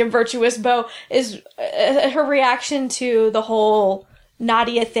idealistic and virtuous Bo is her reaction to the whole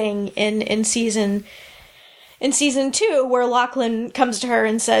Nadia thing in season 2, where Lachlan comes to her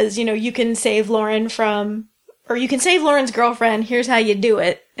and says, you can save Lauren you can save Lauren's girlfriend, here's how you do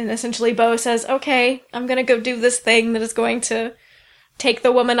it. And essentially Bo says, okay, I'm gonna go do this thing that is going to take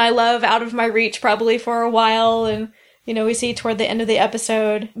the woman I love out of my reach probably for a while. And we see toward the end of the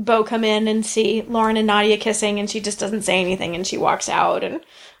episode, Bo come in and see Lauren and Nadia kissing, and she just doesn't say anything, and she walks out, and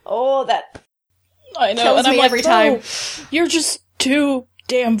that I know, kills and I'm me like, every time. You're just too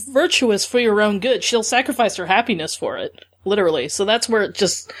damn virtuous for your own good. She'll sacrifice her happiness for it, literally. So that's where it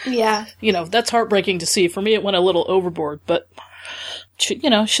just, that's heartbreaking to see. For me, it went a little overboard, but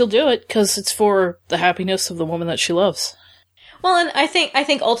she'll do it because it's for the happiness of the woman that she loves. Well, and I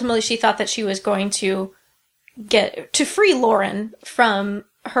think ultimately she thought that she was going to get to free Lauren from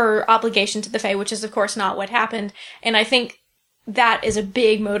her obligation to the Fae, which is of course not what happened. And I think that is a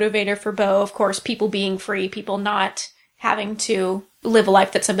big motivator for Bo. Of course, people being free, people not having to live a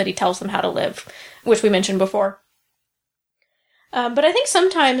life that somebody tells them how to live, which we mentioned before. But I think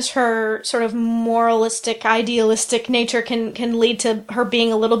sometimes her sort of moralistic, idealistic nature can lead to her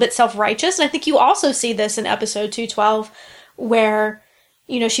being a little bit self-righteous. And I think you also see this in episode 212, where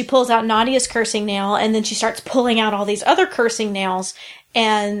she pulls out Nadia's cursing nail, and then she starts pulling out all these other cursing nails,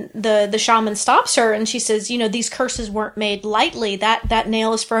 and the shaman stops her, and she says, these curses weren't made lightly. That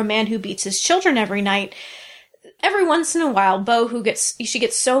nail is for a man who beats his children every night. Every once in a while, Bo, she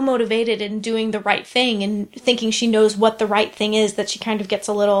gets so motivated in doing the right thing and thinking she knows what the right thing is, that she kind of gets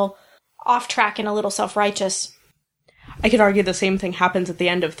a little off track and a little self-righteous. I could argue the same thing happens at the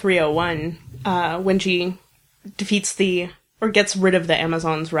end of 301, when she defeats the or gets rid of the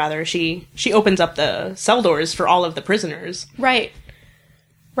Amazons, rather. She opens up the cell doors for all of the prisoners. Right.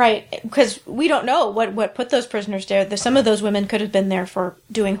 Right, because we don't know what put those prisoners there. Some of those women could have been there for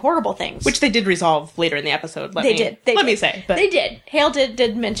doing horrible things. Which they did resolve later in the episode. Let me say. But. They did. Hale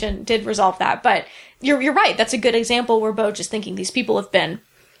did resolve that. But you're right. That's a good example where Bo just thinking these people have been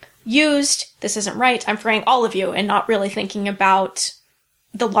used. This isn't right. I'm freeing all of you, and not really thinking about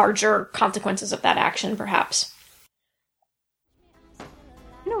the larger consequences of that action, perhaps.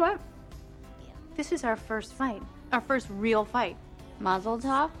 You know what? This is our first fight. Our first real fight. Mazel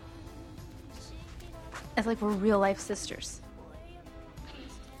tov. It's like we're real life sisters.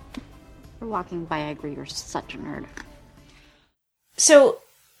 For walking by, I agree, you're such a nerd. So,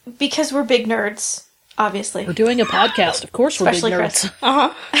 because we're big nerds, obviously. We're doing a podcast, of course we're Especially big nerds. Chris.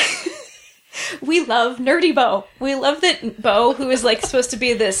 Uh-huh. We love nerdy Bo. We love that Bo, who is like supposed to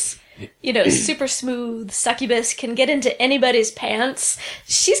be this, super smooth succubus, can get into anybody's pants.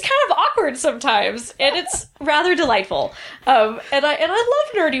 She's kind of awkward sometimes, and it's rather delightful. And I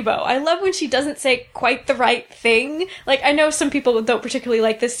love nerdy Bo. I love when she doesn't say quite the right thing. Like, I know some people don't particularly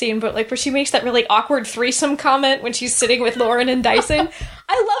like this scene, but like where she makes that really awkward threesome comment when she's sitting with Lauren and Dyson.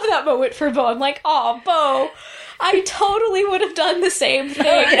 I love that moment for Bo. I'm like, aw, Bo, I totally would have done the same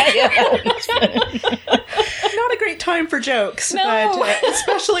thing. Not a great time for jokes, No. but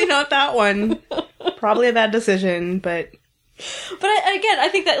especially not that one. Probably a bad decision, but again, I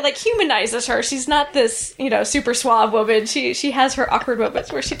think that like humanizes her. She's not this, super suave woman. She has her awkward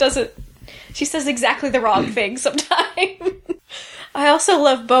moments where she says exactly the wrong thing sometimes. I also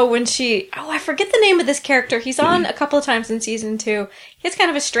love Bo when I forget the name of this character. He's on a couple of times in season 2. He has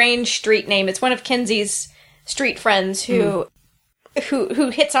kind of a strange street name. It's one of Kenzie's street friends who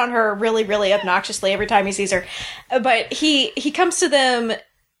hits on her really, really obnoxiously every time he sees her. But he comes to them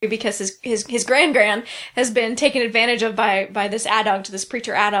because his grand has been taken advantage of by this this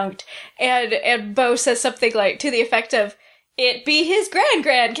preacher adjunct, and Bo says something like to the effect of, "It be his grand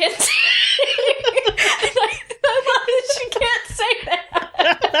Kenzie." I love that she can't say that.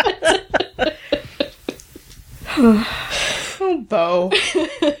 oh, Bo.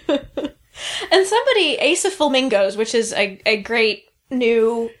 And somebody, Ace of Flamingos, which is a great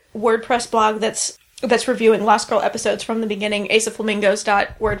new WordPress blog that's reviewing Lost Girl episodes from the beginning,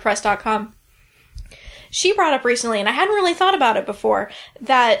 aceofflamingos.wordpress.com. She brought up recently, and I hadn't really thought about it before,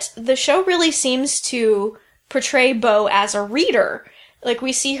 that the show really seems to portray Bo as a reader. Like,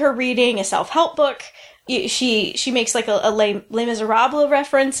 we see her reading a self-help book. She makes like a Les Miserables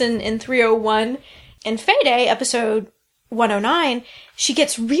reference in 301. In Fayday, episode 109, she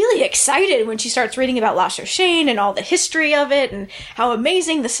gets really excited when she starts reading about La Cherchaine and all the history of it and how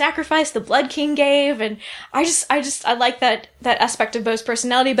amazing the sacrifice the Blood King gave. And I like that aspect of Bo's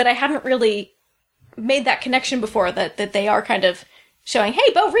personality, but I hadn't really made that connection before that they are kind of showing,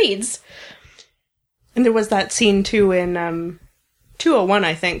 hey, Bo reads. And there was that scene too in 201,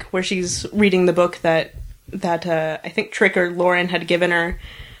 I think, where she's reading the book that I think Trick or Lauren had given her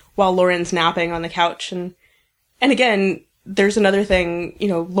while Lauren's napping on the couch. And again, there's another thing,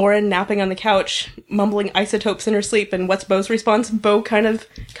 Lauren napping on the couch, mumbling isotopes in her sleep, and what's Bo's response? Bo kind of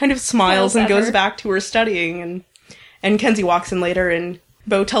smiles and goes back to her studying, and Kenzie walks in later, and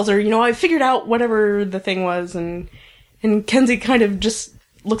Bo tells her, I figured out whatever the thing was, and Kenzie kind of just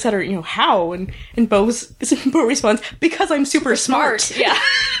looks at her, how? And Bo responds, because I'm super smart. Yeah.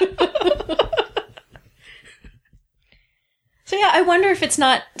 So yeah, I wonder if it's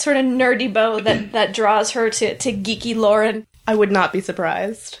not sort of nerdy Bo that draws her to geeky Lauren. I would not be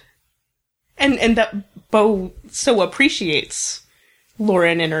surprised. And that Bo so appreciates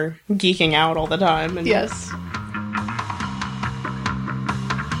Lauren and her geeking out all the time. And yes.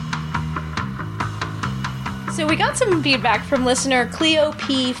 So we got some feedback from listener Cleo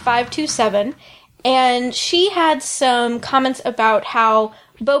P527, and she had some comments about how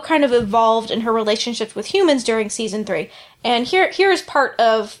Bo kind of evolved in her relationships with humans during season 3. And here is part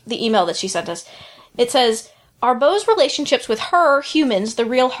of the email that she sent us. It says, "Are Bo's relationships with her, humans, the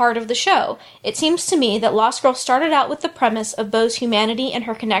real heart of the show? It seems to me that Lost Girl started out with the premise of Bo's humanity and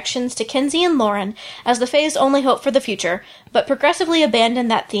her connections to Kenzie and Lauren as the Fae's only hope for the future, but progressively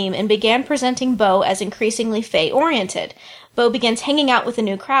abandoned that theme and began presenting Bo as increasingly Fae-oriented. Bo begins hanging out with a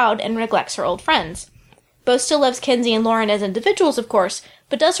new crowd and neglects her old friends. Bo still loves Kenzie and Lauren as individuals, of course,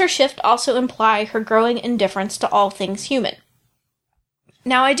 but does her shift also imply her growing indifference to all things human?"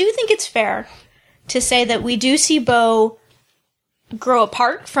 Now, I do think it's fair to say that we do see Bo grow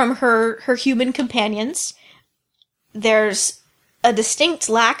apart from her human companions. There's a distinct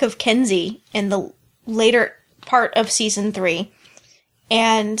lack of Kenzie in the later part of season 3.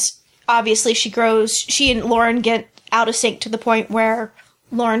 And obviously she and Lauren get out of sync to the point where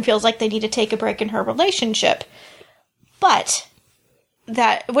Lauren feels like they need to take a break in her relationship. But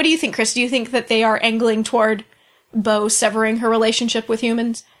what do you think, Chris? Do you think that they are angling toward Bo severing her relationship with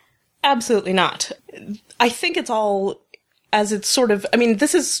humans? Absolutely not. I think it's all, as it's sort of, I mean,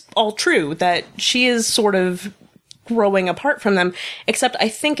 this is all true, that she is sort of growing apart from them, except I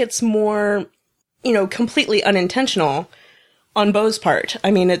think it's more, completely unintentional on Bo's part.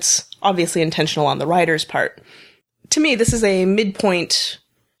 I mean, it's obviously intentional on the writer's part. To me, this is a midpoint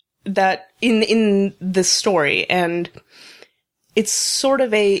that in this story, and it's sort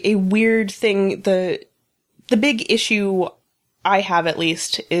of a weird thing. The big issue I have, at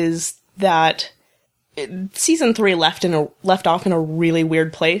least, is that season 3 left off in a really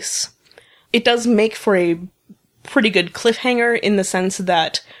weird place. It does make for a pretty good cliffhanger in the sense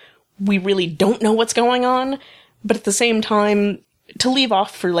that we really don't know what's going on, but at the same time, to leave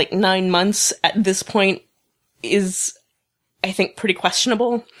off for 9 months at this point is, I think, pretty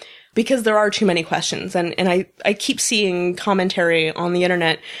questionable, because there are too many questions, and I keep seeing commentary on the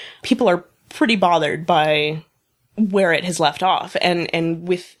internet. People are pretty bothered by where it has left off, and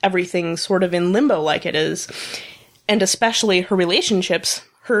with everything sort of in limbo like it is, and especially her relationships,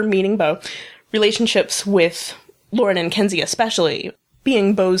 her meaning Bo, relationships with Lauren and Kenzie especially,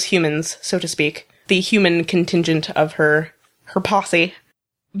 being Bo's humans, so to speak, the human contingent of her posse.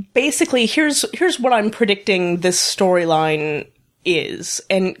 Basically, here's what I'm predicting this storyline is,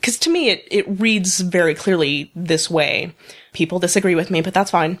 and because to me it reads very clearly this way. People disagree with me, but that's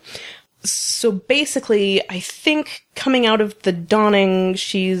fine. So basically, I think coming out of the dawning,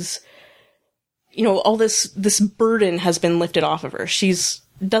 she's, all this burden has been lifted off of her. She's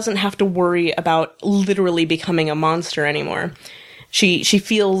doesn't have to worry about literally becoming a monster anymore. She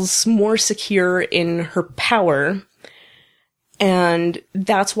feels more secure in her power, and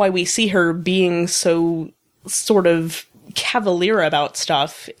that's why we see her being so sort of cavalier about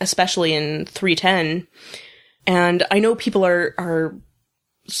stuff, especially in 310. And I know people are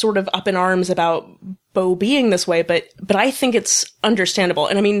sort of up in arms about Bo being this way, but I think it's understandable.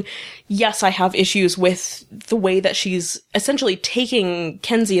 And I mean, yes, I have issues with the way that she's essentially taking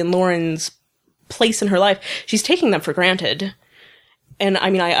Kenzie and Lauren's place in her life. She's taking them for granted. And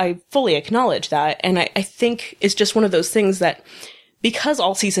I mean, I fully acknowledge that. And I think it's just one of those things that, because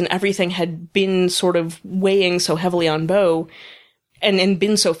all season everything had been sort of weighing so heavily on Bo and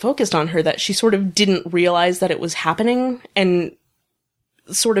been so focused on her, that she sort of didn't realize that it was happening, and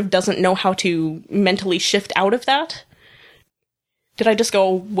sort of doesn't know how to mentally shift out of that. Did I just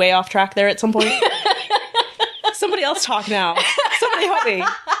go way off track there at some point? Somebody else talk now. Somebody help me.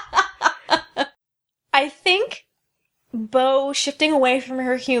 I think Bo shifting away from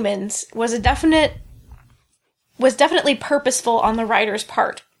her humans was definitely purposeful on the writer's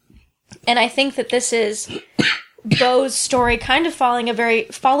part. And I think that this is Bo's story kind of following a very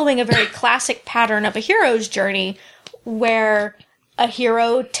classic pattern of a hero's journey, where a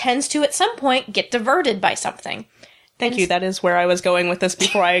hero tends to, at some point, get diverted by something. Thank you. That is where I was going with this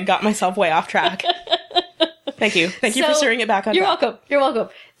before I got myself way off track. Thank you. Thank you for steering it back on track. You're welcome.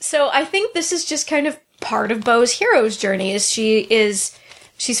 So I think this is just kind of part of Bo's hero's journey, she's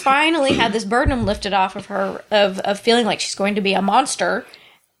finally had this burden lifted off of her of feeling like she's going to be a monster.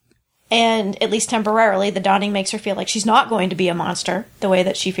 And at least temporarily, the dawning makes her feel like she's not going to be a monster the way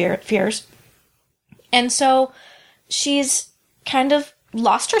that she fears. And so she's kind of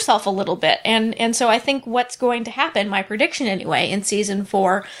lost herself a little bit. And so I think what's going to happen, my prediction anyway, in season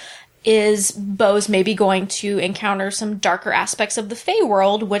 4, is Bo's maybe going to encounter some darker aspects of the Fae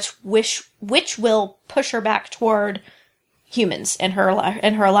world, which will push her back toward humans and her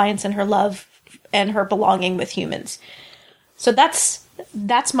alliance and her love and her belonging with humans. So that's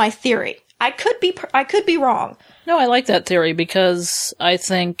my theory. I could be wrong. No, I like that theory, because I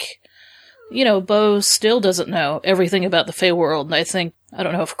think, Bo still doesn't know everything about the Fae world. And I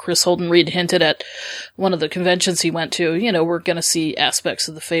don't know if Chris Holden Reed hinted at one of the conventions he went to, we're going to see aspects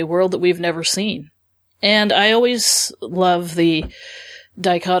of the Fae world that we've never seen. And I always love the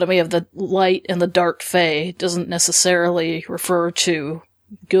dichotomy of the light and the dark Fae. It doesn't necessarily refer to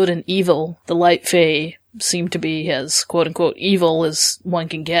good and evil. The light Fae seem to be as quote-unquote evil as one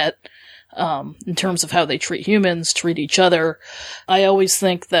can get, in terms of how they treat humans, treat each other. I always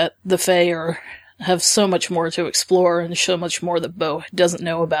think that the Fae have so much more to explore and so much more that Bo doesn't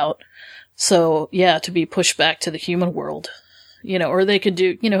know about. So, yeah, to be pushed back to the human world. Or they could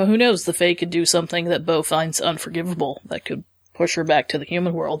do, who knows, the Fae could do something that Bo finds unforgivable that could push her back to the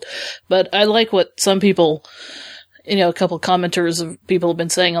human world. But I like what some people a couple of commenters of people have been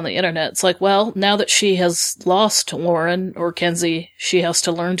saying on the internet, it's like, well, now that she has lost Lauren or Kenzie, she has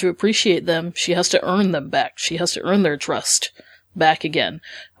to learn to appreciate them. She has to earn them back. She has to earn their trust back again,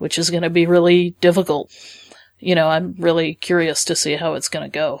 which is going to be really difficult. I'm really curious to see how it's going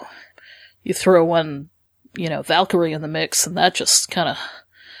to go. You throw one, Valkyrie in the mix, and that just kind of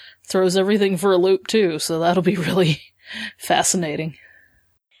throws everything for a loop too, so that'll be really fascinating.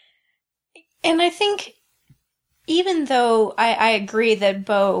 And I think, even though I agree that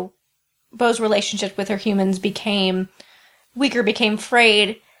Bo's relationship with her humans became weaker, became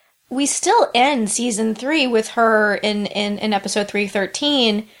frayed, we still end season 3 with her in episode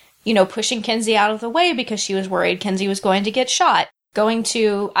 313, pushing Kenzie out of the way because she was worried Kenzie was going to get shot, going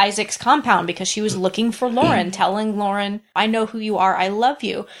to Isaac's compound because she was looking for Lauren, telling Lauren, I know who you are, I love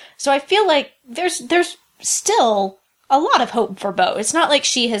you. So I feel like there's still a lot of hope for Bo. It's not like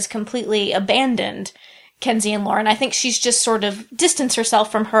she has completely abandoned Kenzie and Lauren. I think she's just sort of distanced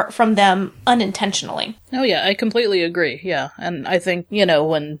herself from them unintentionally. Oh yeah, I completely agree, yeah. And I think,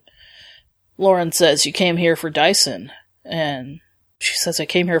 when Lauren says, you came here for Dyson, and she says, I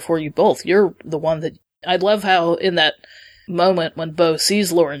came here for you both. You're the one that... I love how in that moment when Bo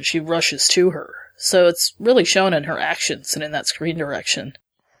sees Lauren, she rushes to her. So it's really shown in her actions and in that screen direction.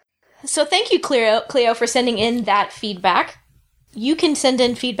 So thank you, Cleo, for sending in that feedback. You can send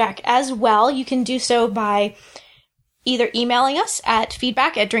in feedback as well. You can do so by either emailing us at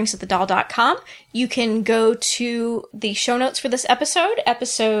feedback@drinksatthedoll.com. You can go to the show notes for this episode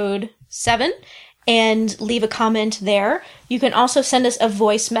 7, and leave a comment there. You can also send us a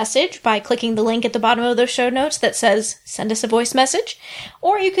voice message by clicking the link at the bottom of those show notes that says, send us a voice message.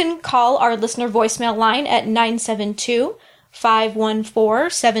 Or you can call our listener voicemail line at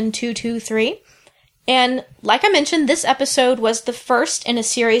 972-514-7223. And like I mentioned, this episode was the first in a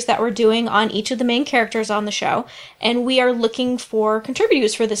series that we're doing on each of the main characters on the show, and we are looking for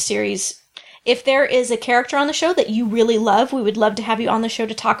contributors for this series. If there is a character on the show that you really love, we would love to have you on the show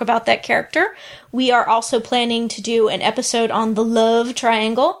to talk about that character. We are also planning to do an episode on the love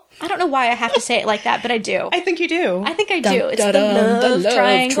triangle. I don't know why I have to say it like that, but I do. I think you do. I think I do. It's the love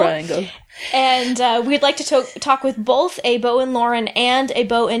triangle. And we'd like to talk with both a Bo and Lauren and a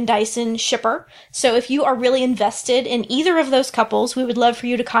Bo and Dyson shipper. So if you are really invested in either of those couples, we would love for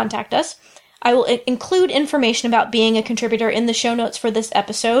you to contact us. I will include information about being a contributor in the show notes for this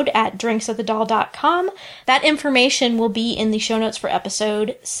episode at drinksatthedoll.com. That information will be in the show notes for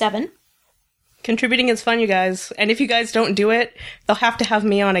episode 7. Contributing is fun, you guys. And if you guys don't do it, they'll have to have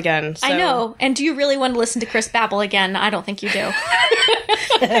me on again. So. I know. And do you really want to listen to Chris babble again? I don't think you do.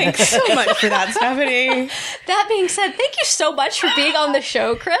 Thanks so much for that, Stephanie. That being said, thank you so much for being on the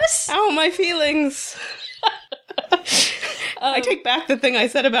show, Chris. Oh, my feelings. I take back the thing I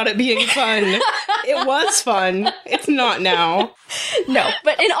said about it being fun. It was fun. It's not now. No,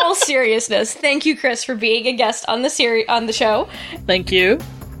 but in all seriousness, thank you, Chris, for being a guest on the show. Thank you.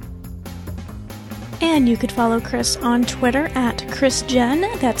 And you could follow Chris on Twitter at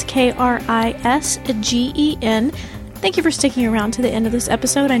ChrisGen. That's KRISGEN. Thank you for sticking around to the end of this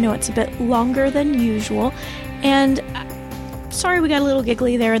episode. I know it's a bit longer than usual. And sorry we got a little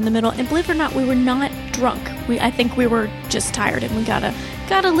giggly there in the middle. And believe it or not, we were not drunk. I think we were just tired and we got a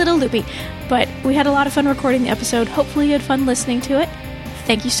little loopy. But we had a lot of fun recording the episode. Hopefully you had fun listening to it.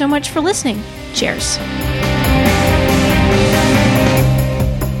 Thank you so much for listening. Cheers.